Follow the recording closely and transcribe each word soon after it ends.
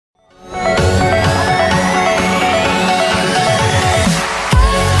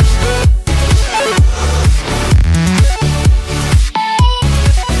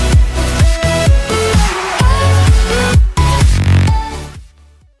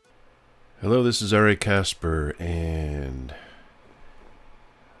Hello, this is Ari Casper, and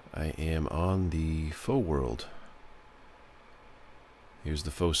I am on the Faux World. Here's the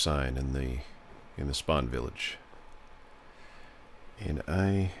faux sign in the spawn village, and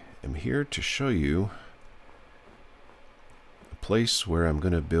I am here to show you a place where I'm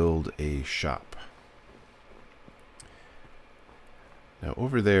going to build a shop. Now,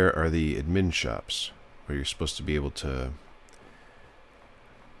 over there are the admin shops, where you're supposed to be able to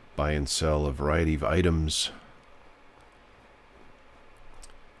buy and sell a variety of items.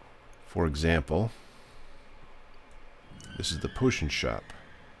 For example, this is the potion shop.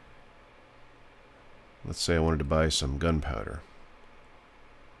 Let's say I wanted to buy some gunpowder.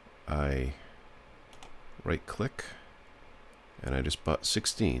 I right click and I just bought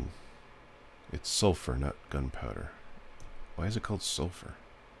 16. It's sulfur, not gunpowder. Why is it called sulfur?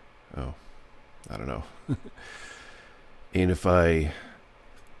 Oh, I don't know. And if I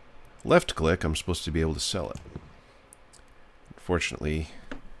left click, I'm supposed to be able to sell it. Unfortunately,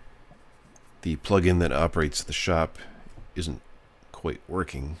 the plugin that operates the shop isn't quite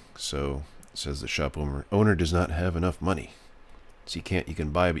working, so it says the shop owner does not have enough money. So you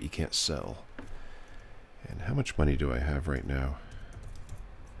can buy, but you can't sell. And how much money do I have right now?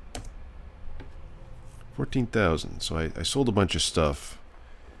 14,000. So I sold a bunch of stuff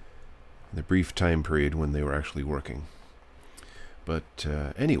in the brief time period when they were actually working. But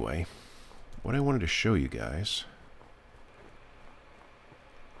anyway, what I wanted to show you guys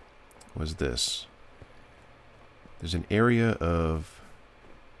was this. There's an area of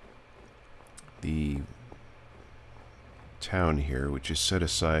the town here which is set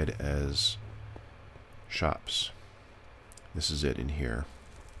aside as shops. This is it in here.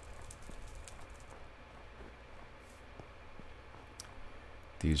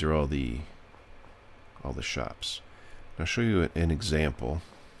 These are all the shops. I'll show you an example.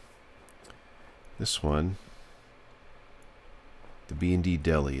 This one, the B&D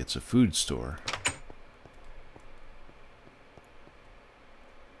Deli, it's a food store.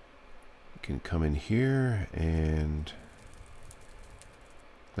 You can come in here and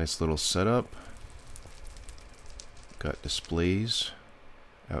nice little setup. Got displays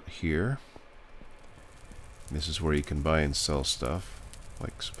out here. This is where you can buy and sell stuff.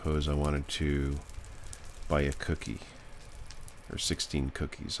 Like suppose I wanted to buy a cookie. Or 16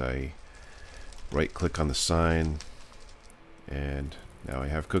 cookies. I right click on the sign and now I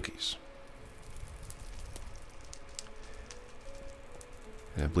have cookies.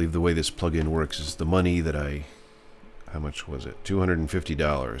 And I believe the way this plugin works is the money that how much was it?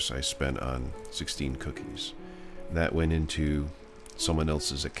 $250 I spent on 16 cookies. And that went into someone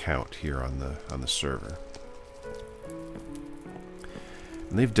else's account here on the server.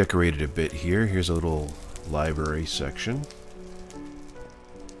 And they've decorated a bit here. Here's a little library section.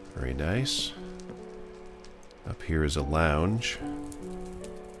 Very nice. Up here is a lounge.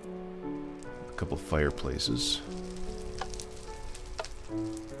 A couple fireplaces.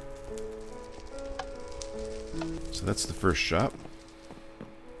 So that's the first shop.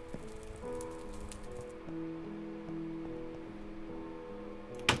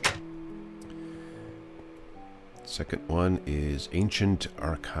 Second one is Ancient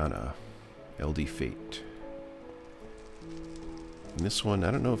Arcana, LD Fate. And this one,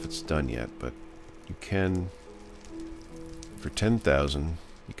 I don't know if it's done yet, but you can, for 10,000,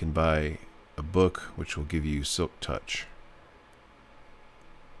 you can buy a book which will give you Silk Touch.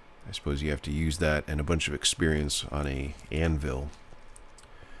 I suppose you have to use that and a bunch of experience on a anvil.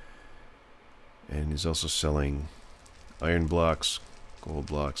 And he's also selling iron blocks, gold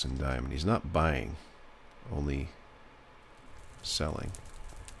blocks, and diamond. He's not buying, only selling.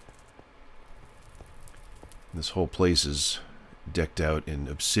 This whole place is decked out in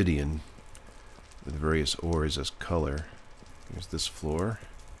obsidian with various ores as color. Here's this floor.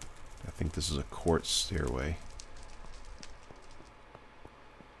 I think this is a quartz stairway.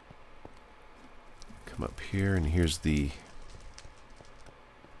 Come up here and here's the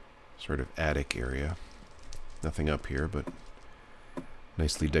sort of attic area. Nothing up here, but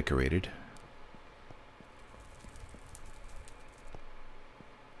nicely decorated.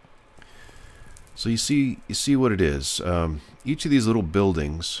 So you see what it is. Each of these little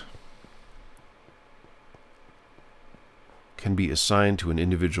buildings can be assigned to an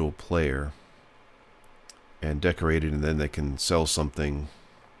individual player and decorated, and then they can sell something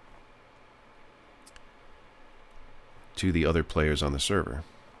to the other players on the server.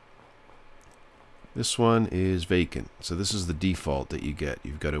 This one is vacant, so this is the default that you get.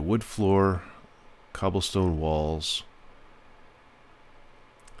 You've got a wood floor, cobblestone walls,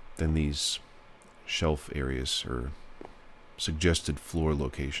 then these shelf areas or suggested floor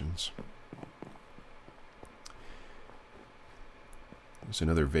locations. There's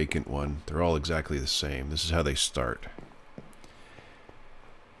another vacant one. They're all exactly the same. This is how they start.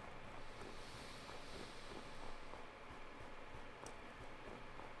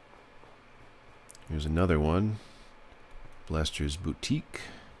 Here's another one. Blaster's Boutique,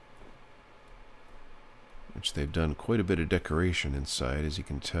 which they've done quite a bit of decoration inside, as you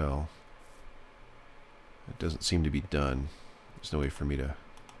can tell. It doesn't seem to be done. There's no way for me to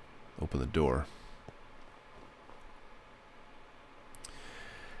open the door.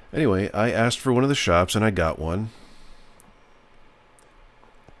 Anyway, I asked for one of the shops and I got one.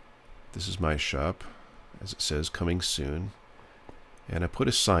 This is my shop, as it says, coming soon. And I put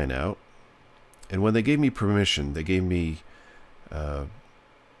a sign out. And when they gave me permission, they gave me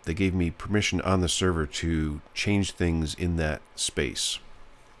permission on the server to change things in that space.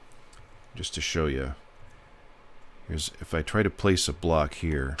 Just to show you. Here's, if I try to place a block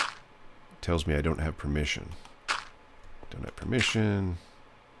here, it tells me I don't have permission. Don't have permission.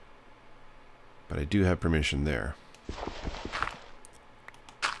 But I do have permission there.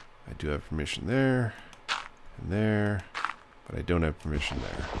 I do have permission there, and there, but I don't have permission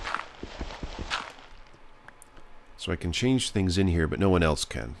there. So I can change things in here, but no one else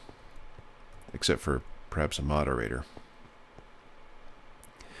can. Except for perhaps a moderator.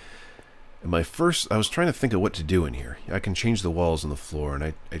 And I was trying to think of what to do in here. I can change the walls and the floor,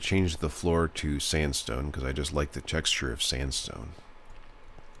 and I changed the floor to sandstone, because I just like the texture of sandstone.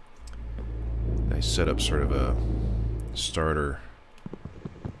 I set up sort of a starter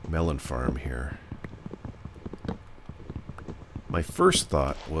melon farm here. My first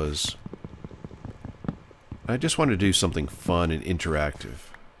thought was I just wanted to do something fun and interactive,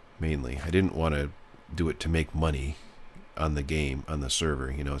 mainly. I didn't want to do it to make money on the game, on the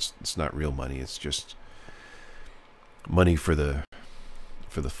server. You know, it's not real money. It's just money for the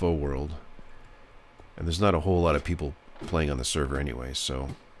Faux World. And there's not a whole lot of people playing on the server anyway, so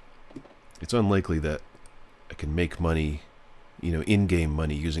it's unlikely that I can make money, you know, in-game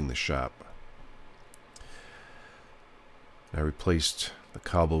money using the shop. I replaced the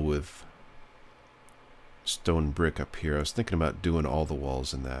cobble with stone brick up here. I was thinking about doing all the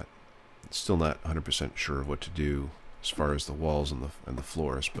walls in that. Still not 100% sure of what to do as far as the walls and the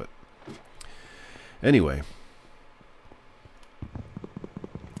floors, but anyway.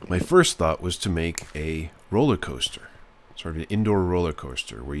 My first thought was to make a roller coaster, sort of an indoor roller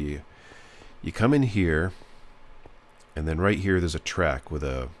coaster, where you come in here, and then right here there's a track with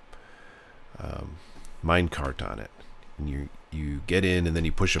a minecart on it. And you get in, and then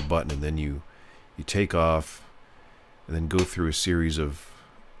you push a button, and then you take off, and then go through a series of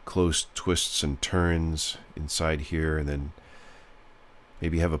close twists and turns inside here, and then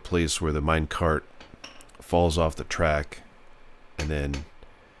maybe have a place where the minecart falls off the track, and then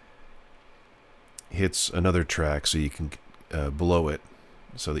hits another track so you can below it,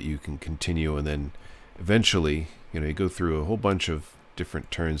 so that you can continue, and then eventually, you know, you go through a whole bunch of different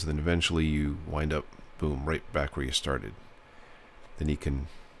turns, and then eventually you wind up, boom, right back where you started. Then you can,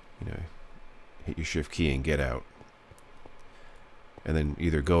 you know, hit your shift key and get out, and then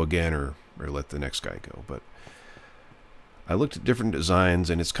either go again or let the next guy go. But I looked at different designs,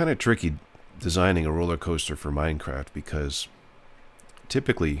 and it's kind of tricky designing a roller coaster for Minecraft, because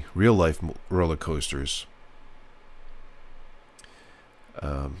typically real life roller coasters,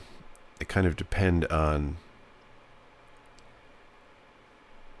 they kind of depend on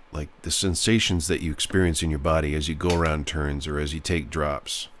like the sensations that you experience in your body as you go around turns or as you take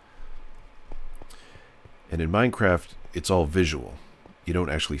drops. And in Minecraft, it's all visual. You don't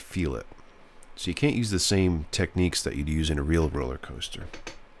actually feel it. So you can't use the same techniques that you'd use in a real roller coaster.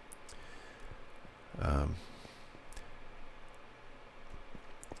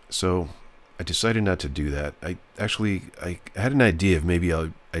 So I decided not to do that. I had an idea of maybe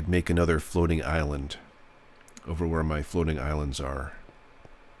I'd make another floating island over where my floating islands are,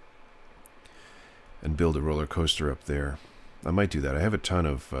 and build a roller coaster up there. I might do that. I have a ton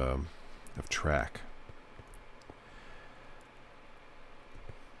of track.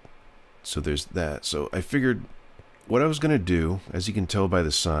 So there's that. So I figured what I was going to do, as you can tell by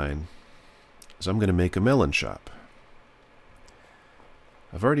the sign, is I'm going to make a melon shop.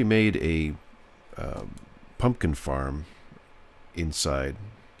 I've already made a pumpkin farm inside,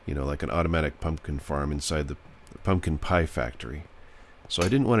 you know, like an automatic pumpkin farm inside the pumpkin pie factory. So I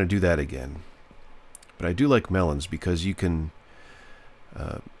didn't want to do that again. But I do like melons because you can,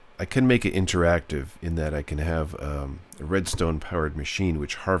 I can make it interactive in that I can have a redstone powered machine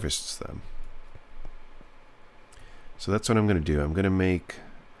which harvests them. So that's what I'm going to do. I'm going to make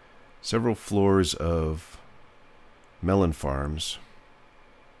several floors of melon farms.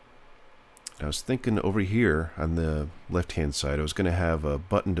 I was thinking over here on the left-hand side, I was going to have a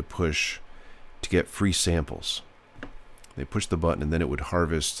button to push to get free samples. They push the button and then it would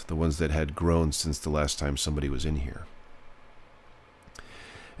harvest the ones that had grown since the last time somebody was in here.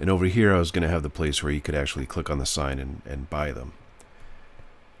 And over here I was going to have the place where you could actually click on the sign and buy them.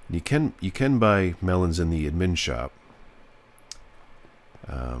 You can buy melons in the admin shop.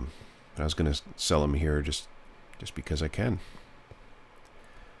 I was going to sell them here just because I can.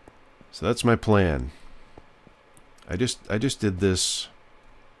 So that's my plan. I just did this.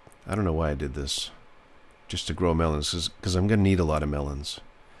 I don't know why I did this. Just to grow melons, because I'm going to need a lot of melons.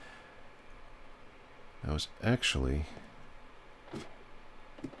 I was actually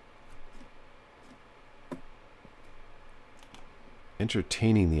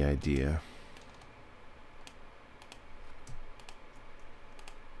entertaining the idea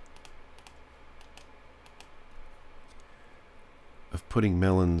of putting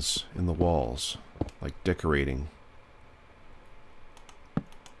melons in the walls, like decorating,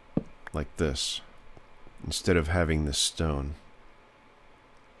 like this, instead of having this stone.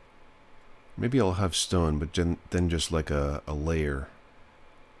 Maybe I'll have stone, but then just like a layer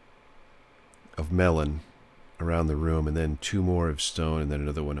of melon around the room, and then 2 more of stone, and then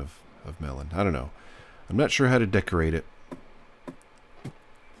another one of melon. I don't know. I'm not sure how to decorate it,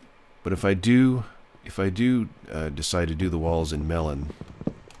 but if I do decide to do the walls in melon,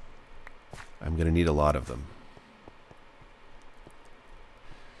 I'm going to need a lot of them.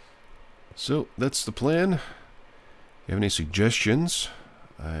 So that's the plan. If you have any suggestions,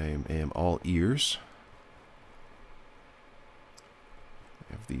 I am all ears.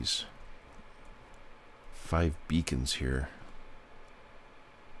 I have these 5 beacons here.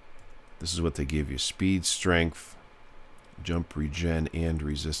 This is what they give you: speed, strength, jump, regen, and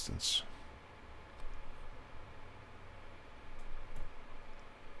resistance.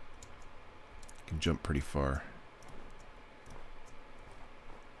 You can jump pretty far.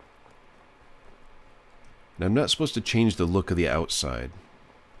 Now, I'm not supposed to change the look of the outside,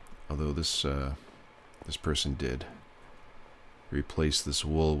 although this person did. Replace this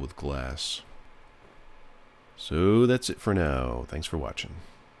wool with glass. So that's it for now. Thanks for watching.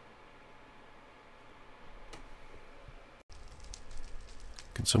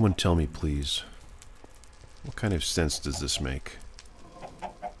 Can someone tell me, please, what kind of sense does this make?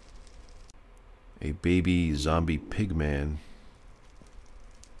 A baby zombie pig man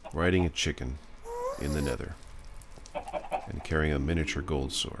riding a chicken in the nether and carrying a miniature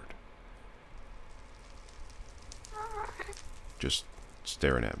gold sword, just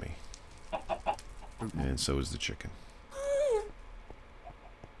staring at me. And so is the chicken.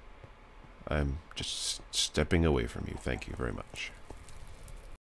 I'm just stepping away from you. Thank you very much.